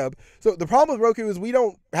 78.6% fib. So the problem with Roku is we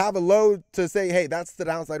don't have a load to say, hey, that's the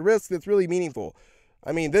downside risk that's really meaningful.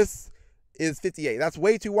 I mean, this is 58. That's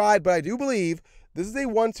way too wide, but I do believe this is a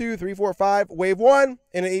 1, 2, 3, 4, 5 wave 1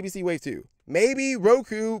 and an ABC wave 2. Maybe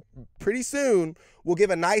Roku pretty soon will give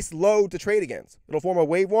a nice load to trade against. It'll form a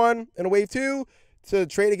wave 1 and a wave 2 to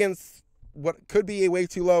trade against what could be a wave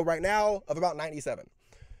 2 low right now of about 97.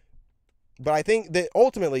 But I think that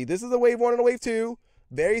ultimately this is a wave 1 and a wave 2,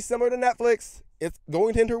 very similar to Netflix. It's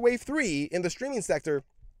going to enter wave 3 in the streaming sector.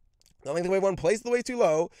 I think the wave 1 places the wave 2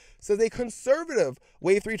 low, says a conservative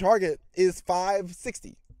wave 3 target is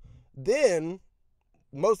 560. Then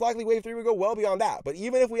most likely wave 3 would go well beyond that. But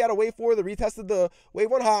even if we had a wave 4 that retested the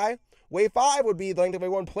wave 1 high, wave 5 would be the length of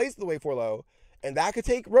wave 1 places the wave 4 low. And that could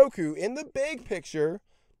take Roku in the big picture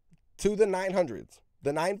to the 900s,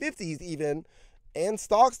 the 950s even. And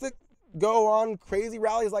stocks that go on crazy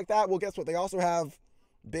rallies like that, well, guess what? They also have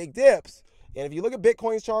big dips. And if you look at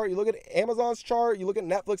Bitcoin's chart, you look at Amazon's chart, you look at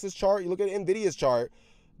Netflix's chart, you look at Nvidia's chart,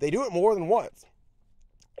 they do it more than once.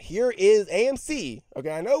 Here is AMC.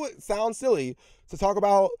 Okay, I know it sounds silly to talk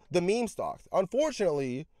about the meme stocks.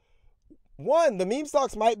 Unfortunately, one, the meme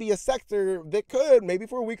stocks might be a sector that could, maybe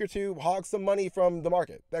for a week or two, hog some money from the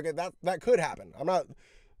market. That could happen. I'm not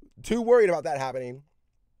too worried about that happening.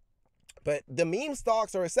 But the meme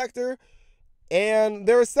stocks are a sector, and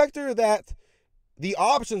they're a sector that the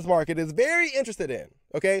options market is very interested in.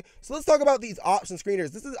 Okay, so let's talk about these option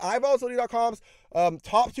screeners. This is iVolatility.com's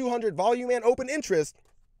top 200 volume and open interest.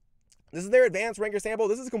 This is their advanced ranker sample.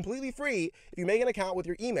 This is completely free if you make an account with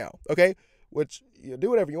your email. Okay, which do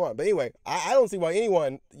whatever you want. But anyway, I don't see why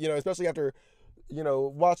anyone, especially after,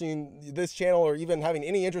 watching this channel or even having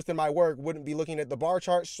any interest in my work, wouldn't be looking at the bar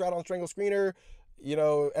chart, straddle strangle screener,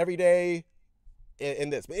 every day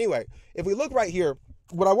in this. But anyway, if we look right here,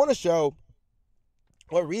 what I want to show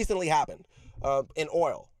what recently happened in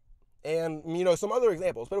oil and, some other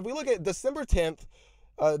examples. But if we look at December 10th,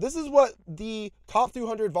 this is what the top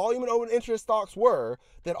 200 volume and open interest stocks were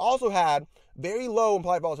that also had very low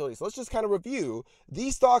implied volatility. So let's just kind of review.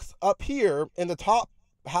 These stocks up here in the top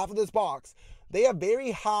half of this box, they have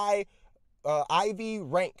very high IV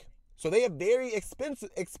rank. So they have very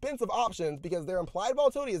expensive options because their implied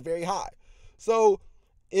volatility is very high. So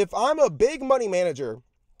if I'm a big money manager,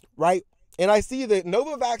 right, and I see that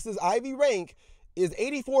Novavax's IV rank is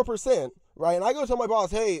 84%, right, and I go tell my boss,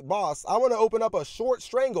 hey, boss, I want to open up a short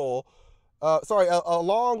strangle, a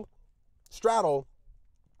long straddle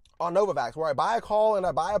on Novavax where I buy a call and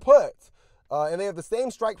I buy a put, and they have the same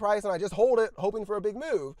strike price and I just hold it hoping for a big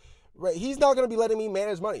move, right? He's not going to be letting me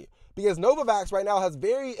manage money because Novavax right now has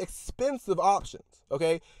very expensive options,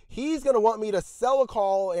 okay? He's going to want me to sell a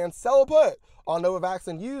call and sell a put on Novavax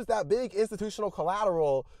and use that big institutional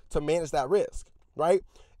collateral to manage that risk, right?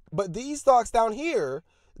 But these stocks down here,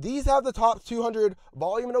 these have the top 200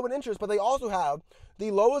 volume and open interest, but they also have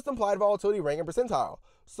the lowest implied volatility rank and percentile.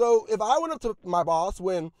 So if I went up to my boss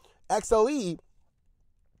when XLE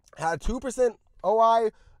had 2%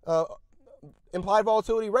 OI implied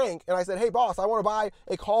volatility rank, and I said, hey, boss, I want to buy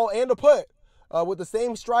a call and a put with the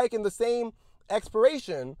same strike and the same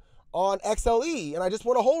expiration on XLE, and I just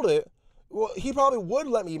want to hold it, well, he probably would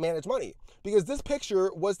let me manage money because this picture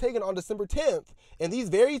was taken on December 10th, and these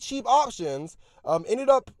very cheap options ended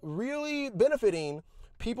up really benefiting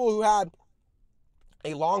people who had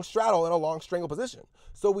a long straddle and a long strangle position.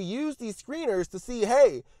 So we use these screeners to see,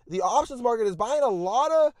 hey, the options market is buying a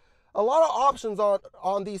lot a lot of options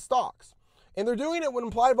on these stocks. And they're doing it when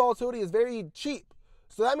implied volatility is very cheap.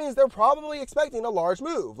 So that means they're probably expecting a large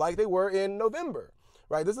move like they were in November,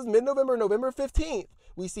 right? This is mid-November, November 15th.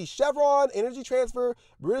 We see Chevron, Energy Transfer,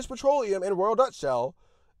 British Petroleum, and Royal Dutch Shell.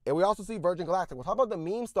 And we also see Virgin Galactic. We'll talk about the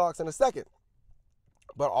meme stocks in a second.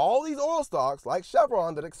 But all these oil stocks, like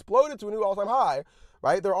Chevron, that exploded to a new all-time high,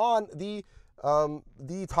 right? They're on the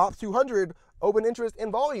top 200 open interest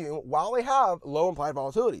in volume while they have low implied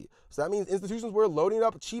volatility. So that means institutions were loading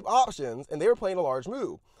up cheap options and they were playing a large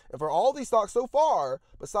move. And for all these stocks so far,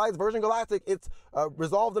 besides Virgin Galactic, it's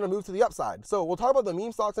resolved in a move to the upside. So we'll talk about the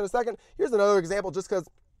meme stocks in a second. Here's another example just because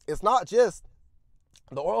it's not just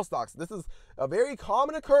the oil stocks. This is a very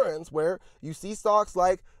common occurrence where you see stocks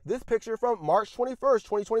like this picture from March 21st,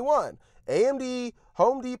 2021. AMD,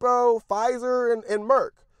 Home Depot, Pfizer, and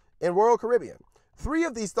Merck in Royal Caribbean. 3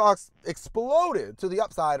 of these stocks exploded to the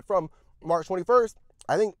upside from March 21st.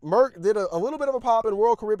 I think Merck did a little bit of a pop in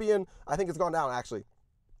Royal Caribbean. I think it's gone down, actually.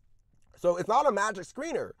 So it's not a magic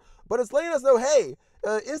screener, but it's letting us know, hey,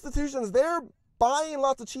 institutions, they're buying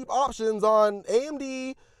lots of cheap options on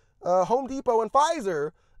AMD, Home Depot, and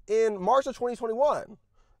Pfizer in March of 2021.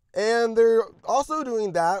 And they're also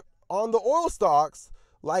doing that on the oil stocks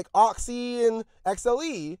like Oxy and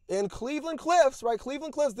XLE and Cleveland Cliffs, right?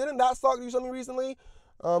 Cleveland Cliffs, didn't that stock do something recently?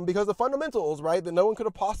 Because of fundamentals, right, that no one could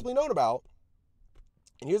have possibly known about.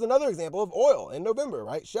 And here's another example of oil in November,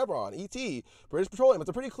 right? Chevron, ET, British Petroleum. It's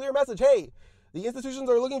a pretty clear message. Hey, the institutions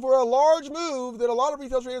are looking for a large move that a lot of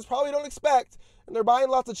retail traders probably don't expect, and they're buying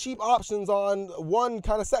lots of cheap options on one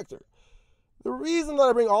kind of sector. The reason that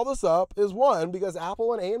I bring all this up is, one, because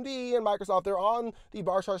Apple and AMD and Microsoft, they're on the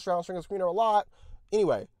bar chart straddle string screener a lot.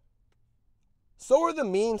 Anyway, so are the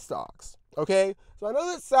meme stocks, okay? So I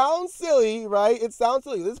know that sounds silly, right? It sounds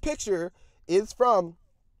silly. This picture is from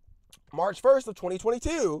March 1st of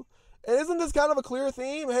 2022. And isn't this kind of a clear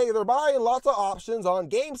theme? Hey, they're buying lots of options on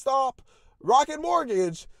GameStop, Rocket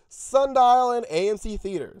Mortgage, Sundial, and AMC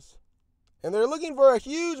Theaters. And they're looking for a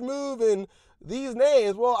huge move in these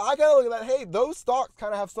names. Well, I kind of look at that, hey, those stocks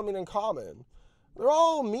kind of have something in common. They're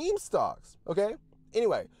all meme stocks, okay?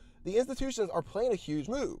 Anyway, the institutions are playing a huge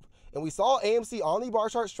move. And we saw AMC on the bar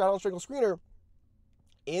chart straddle and strangle screener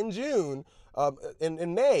in June,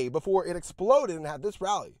 in May, before it exploded and had this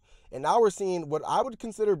rally. And now we're seeing what I would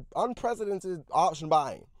consider unprecedented option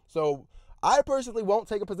buying. So I personally won't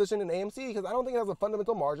take a position in AMC because I don't think it has a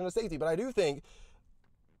fundamental margin of safety. But I do think,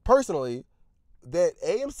 personally, that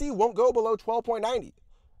AMC won't go below 12.90.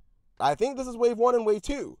 I think this is wave 1 and wave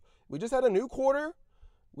 2. We just had a new quarter.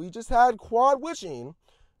 We just had quad witching.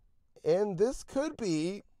 And this could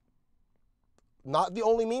be not the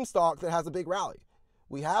only meme stock that has a big rally.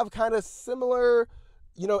 We have kind of similar,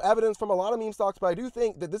 evidence from a lot of meme stocks, but I do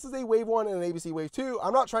think that this is a wave 1 and an ABC wave 2.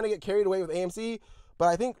 I'm not trying to get carried away with AMC, but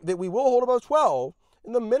I think that we will hold above 12.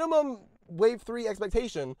 And the minimum wave 3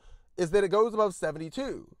 expectation is that it goes above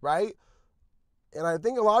 72, right? And I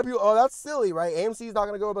think a lot of people, oh, that's silly, right? AMC is not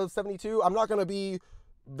going to go above 72. I'm not going to be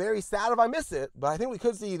very sad if I miss it, but I think we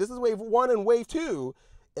could see this is wave 1 and wave 2,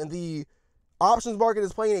 and the options market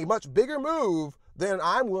is playing a much bigger move than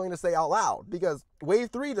I'm willing to say out loud, because wave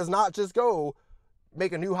 3 does not just go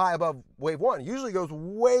make a new high above wave 1. It usually goes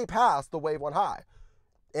way past the wave 1 high.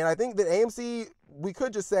 And I think that AMC, we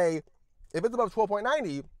could just say, if it's above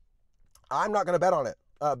 12.90, I'm not going to bet on it,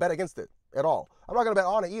 bet against it at all. I'm not going to bet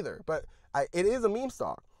on it either, but it is a meme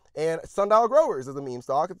stock. And Sundial Growers is a meme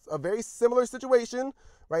stock. It's a very similar situation,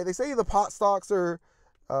 right? They say the pot stocks are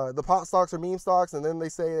meme stocks, and then they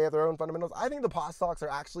say they have their own fundamentals. I think the pot stocks are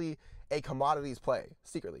actually a commodities play,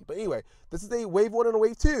 secretly. But anyway, this is a wave 1 and a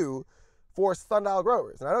wave 2 for Sundial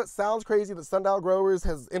Growers. And I know it sounds crazy that Sundial Growers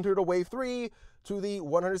has entered a wave 3 to the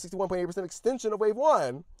 161.8% extension of wave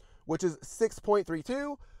 1, which is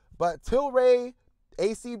 6.32. But Tilray,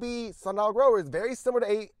 ACB, Sundial Growers, very similar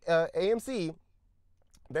to AMC,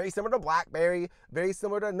 very similar to BlackBerry, very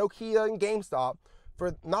similar to Nokia and GameStop,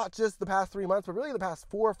 for not just the past 3 months, but really the past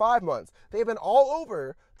 4 or 5 months. They've been all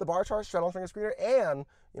over the bar chart, straddle string screener, and,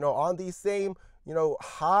 on these same,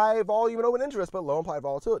 high volume and open interest, but low implied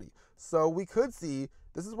volatility. So we could see,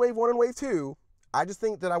 this is wave 1 and wave 2. I just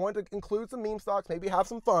think that I want to include some meme stocks, maybe have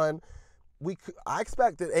some fun. I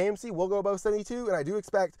expect that AMC will go above 72, and I do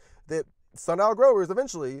expect that Sundial Growers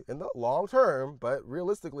eventually, in the long term, but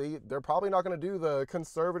realistically, they're probably not going to do the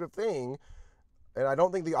conservative thing. And I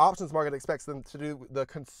don't think the options market expects them to do the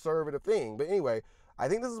conservative thing. But anyway, I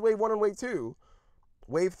think this is wave 1 and wave 2.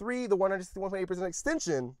 Wave 3, the 161.8%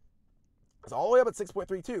 extension, is all the way up at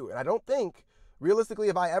 6.32. And I don't think, realistically,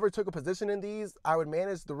 if I ever took a position in these, I would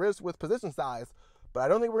manage the risk with position size. But I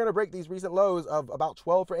don't think we're going to break these recent lows of about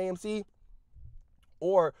 12 for AMC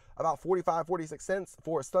or about 45, 46 cents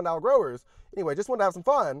for sundial growers. Anyway, just wanted to have some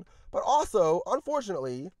fun. But also,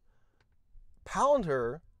 unfortunately,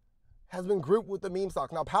 Palantir has been grouped with the meme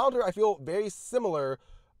stocks. Now, Palantir, I feel very similar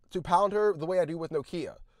to Palantir the way I do with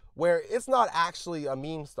Nokia, where it's not actually a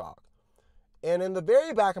meme stock. And in the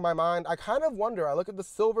very back of my mind, I kind of wonder, I look at the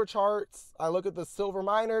silver charts, I look at the silver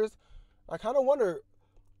miners, I kind of wonder,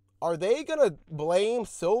 are they going to blame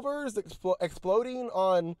silvers exploding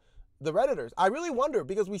on the Redditors? I really wonder,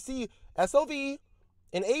 because we see SLV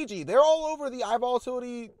and AG, they're all over the eye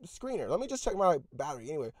volatility screener. Let me just check my battery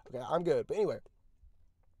anyway. Okay, I'm good. But anyway,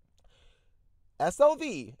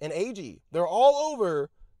 SLV and AG, they're all over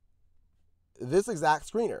this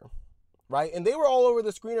exact screener, right? And they were all over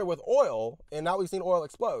the screener with oil, and now we've seen oil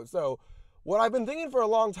explode. So what I've been thinking for a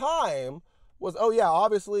long time was, oh yeah,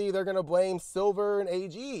 obviously they're going to blame silver and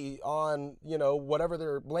AG on, you know, whatever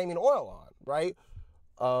they're blaming oil on, right?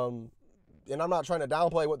 And I'm not trying to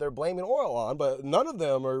downplay what they're blaming oil on, but none of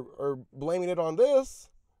them are blaming it on this,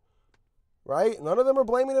 right? None of them are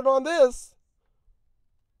blaming it on this.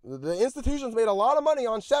 The institutions made a lot of money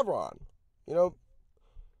on Chevron. You know,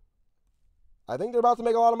 I think they're about to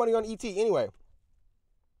make a lot of money on ET. Anyway,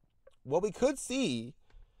 what we could see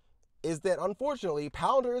is that, unfortunately,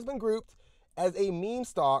 Palantir has been grouped as a meme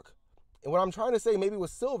stock. And what I'm trying to say, maybe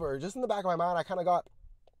with silver, just in the back of my mind, I kind of got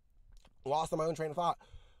lost in my own train of thought.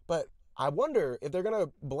 But I wonder if they're going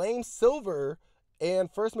to blame silver and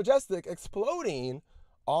First Majestic exploding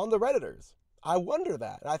on the Redditors. I wonder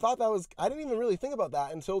that. And I thought that was, I didn't even really think about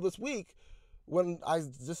that until this week when I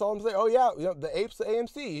just saw them say, oh yeah, you know, the apes at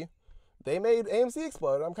AMC, they made AMC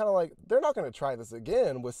explode. I'm kind of like, they're not going to try this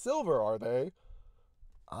again with silver, are they?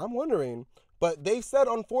 I'm wondering. But they've said,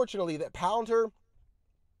 unfortunately, that Palantir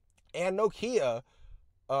and Nokia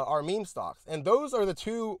are meme stocks. And those are the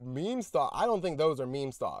two meme stocks. I don't think those are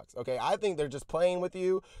meme stocks, okay? I think they're just playing with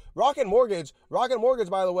you. Rocket Mortgage, by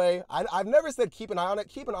the way, I've never said keep an eye on it.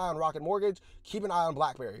 Keep an eye on Rocket Mortgage. Keep an eye on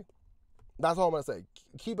BlackBerry. That's all I'm going to say.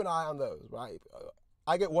 Keep an eye on those, right?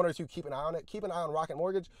 I get one or two, keep an eye on it. Keep an eye on Rocket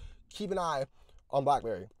Mortgage. Keep an eye on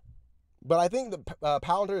BlackBerry. But I think the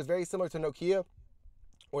Palantir is very similar to Nokia,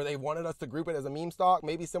 where they wanted us to group it as a meme stock,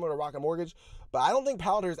 maybe similar to Rocket Mortgage. But I don't think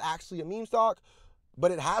Palantir is actually a meme stock, but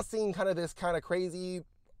it has seen kind of this kind of crazy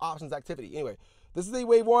options activity. Anyway, this is a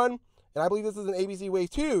wave 1, and I believe this is an ABC wave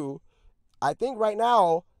 2. I think right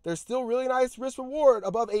now, there's still really nice risk reward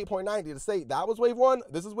above 8.90 to say that was wave 1,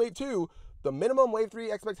 this is wave 2. The minimum wave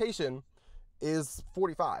 3 expectation is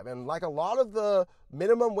 45. And like a lot of the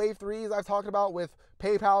minimum wave 3s I've talked about with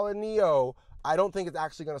PayPal and Neo, I don't think it's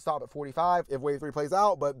actually going to stop at 45 if wave 3 plays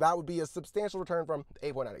out, but that would be a substantial return from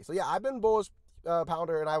 8.90. So yeah, I've been bullish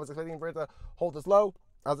Palantir, and I was expecting for it to hold this low.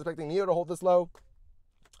 I was expecting Neo to hold this low.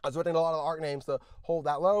 I was expecting a lot of the ARC names to hold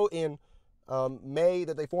that low in May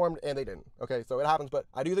that they formed, and they didn't. Okay, so it happens, but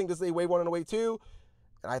I do think this is a wave 1 and a wave 2,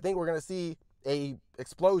 and I think we're going to see a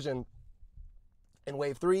explosion in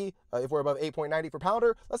wave 3 if we're above 8.90 for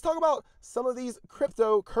Palantir. Let's talk about some of these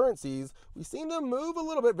cryptocurrencies. We seem to move a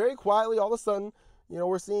little bit very quietly. All of a sudden, you know,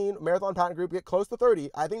 we're seeing Marathon Patent Group get close to 30.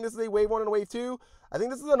 I think this is a wave 1 and a wave 2. I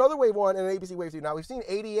think this is another wave 1 and an ABC wave 2. Now, we've seen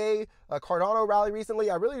ADA, Cardano rally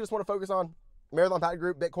recently. I really just want to focus on Marathon Patent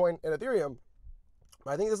Group, Bitcoin, and Ethereum.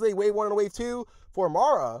 I think this is a wave 1 and a wave 2 for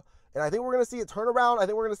Mara, and I think we're going to see it turn around. I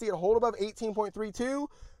think we're going to see it hold above 18.32,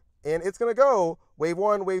 and it's going to go wave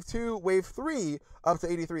 1, wave 2, wave 3, up to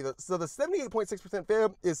 83. So the 78.6%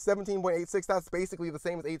 fib is 17.86. That's basically the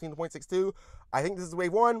same as 18.62. I think this is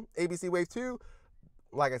wave 1, ABC wave 2.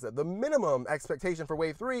 Like I said, the minimum expectation for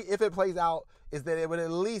wave 3, if it plays out, is that it would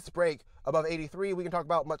at least break above 83. We can talk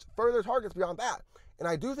about much further targets beyond that. And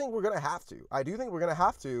I do think we're going to have to. I do think we're going to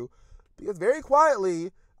have to, because very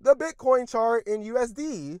quietly, the Bitcoin chart in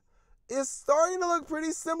USD is starting to look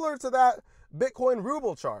pretty similar to that Bitcoin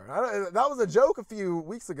ruble chart. That was a joke a few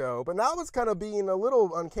weeks ago, but now it's kind of being a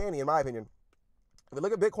little uncanny in my opinion. If we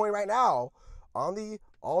look at Bitcoin right now, on the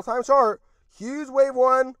all-time chart, huge wave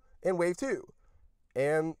 1 and wave 2.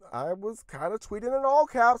 And I was kind of tweeting in all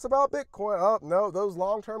caps about Bitcoin. Oh, no, those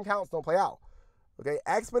long-term counts don't play out. Okay,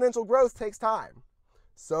 exponential growth takes time.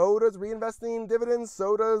 So does reinvesting dividends.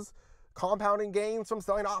 So does compounding gains from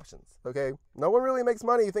selling options. Okay, no one really makes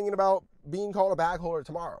money thinking about being called a bag holder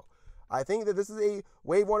tomorrow. I think that this is a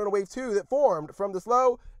wave 1 and a wave 2 that formed from this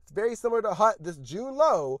low. It's very similar to HUT, this June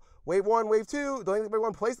low. Wave 1, wave 2, the wave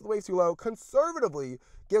 1 placed at the wave 2 low conservatively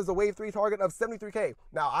gives a wave 3 target of 73K.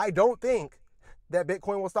 Now, I don't think that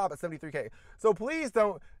Bitcoin will stop at 73K. So please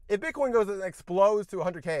don't, if Bitcoin goes and explodes to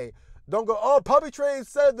 100K, Don't go, oh, Puppy Trade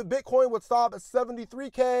said the Bitcoin would stop at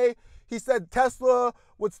 73K. He said Tesla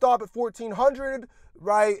would stop at 1,400,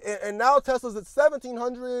 right? And now Tesla's at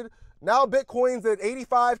 1,700. Now Bitcoin's at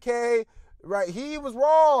 85K, right? He was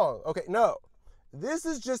wrong. Okay, no. This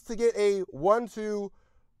is just to get a 1-2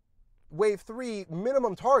 wave 3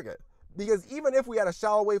 minimum target. Because even if we had a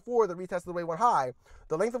shallow wave 4 that retested the wave 1 high,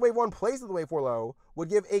 the length of wave 1 placed at the wave 4 low would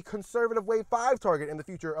give a conservative wave 5 target in the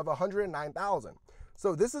future of 109,000.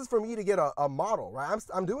 So this is for me to get a model, right?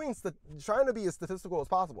 I'm trying to be as statistical as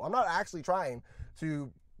possible. I'm not actually trying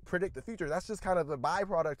to predict the future. That's just kind of the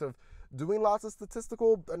byproduct of doing lots of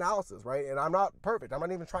statistical analysis, right? And I'm not perfect. I'm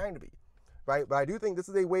not even trying to be, right? But I do think this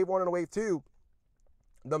is a wave 1 and a wave 2.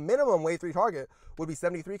 The minimum wave 3 target would be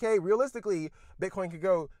 73K. Realistically, Bitcoin could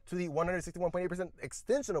go to the 161.8%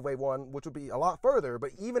 extension of wave 1, which would be a lot further.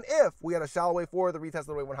 But even if we had a shallow wave 4 that retested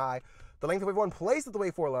the wave 1 high, the length of wave 1 placed at the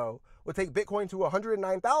wave 4 low would take Bitcoin to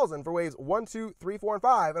 109,000 for waves 1, 2, 3, 4, and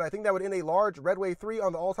 5. And I think that would end a large red wave 3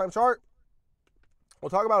 on the all-time chart.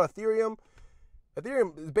 We'll talk about Ethereum.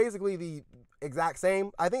 Ethereum is basically the exact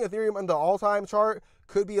same. I think Ethereum on the all-time chart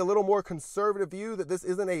could be a little more conservative view that this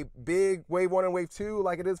isn't a big wave 1 and wave 2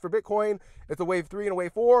 like it is for Bitcoin. It's a wave 3 and a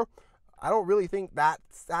wave 4. I don't really think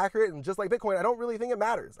that's accurate. And just like Bitcoin, I don't really think it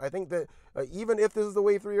matters. I think that even if this is a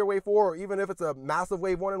wave 3 or wave 4, or even if it's a massive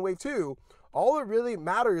wave 1 and wave 2, all that really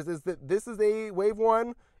matters is that this is a wave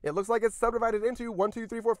 1. It looks like it's subdivided into 1, 2,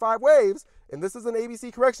 3, 4, 5 waves. And this is an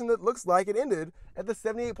ABC correction that looks like it ended at the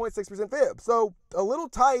 78.6% fib. So a little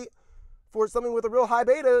tight for something with a real high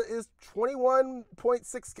beta is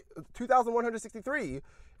 2,163. If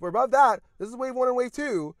we're above that, this is wave 1 and wave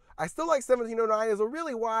 2. I still like 1709 is a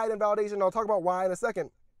really wide invalidation. I'll talk about why in a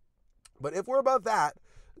second. But if we're above that,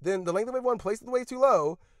 then the length of wave 1 placed at the wave 2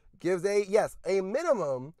 low gives a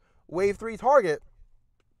minimum wave 3 target.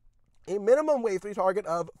 A minimum wave 3 target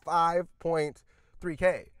of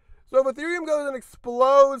 5.3K. So if Ethereum goes and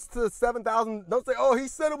explodes to 7,000, don't say, oh, he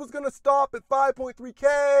said it was going to stop at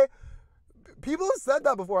 5.3K. People have said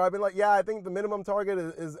that before. I've been like, yeah, I think the minimum target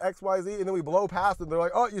is XYZ, and then we blow past it. They're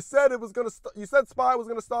like, oh, you said you said SPY was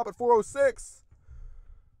gonna stop at 406.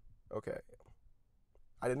 Okay,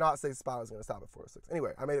 I did not say SPY was gonna stop at 406.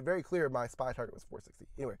 Anyway, I made it very clear my SPY target was 460.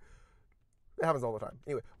 Anyway, it happens all the time.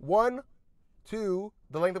 Anyway, 1, 2,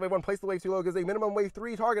 the length of wave 1 placed the wave 2 low gives a minimum wave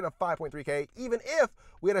 3 target of 5.3K, even if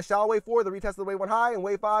we had a shallow wave 4 that retested the wave 1 high, and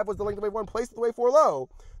wave 5 was the length of wave 1 placed at the wave 4 low.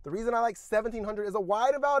 The reason I like 1,700 as a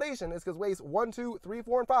wide invalidation is because waves 1, 2, 3,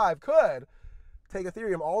 4, and 5 could take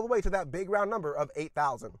Ethereum all the way to that big round number of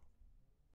 8,000.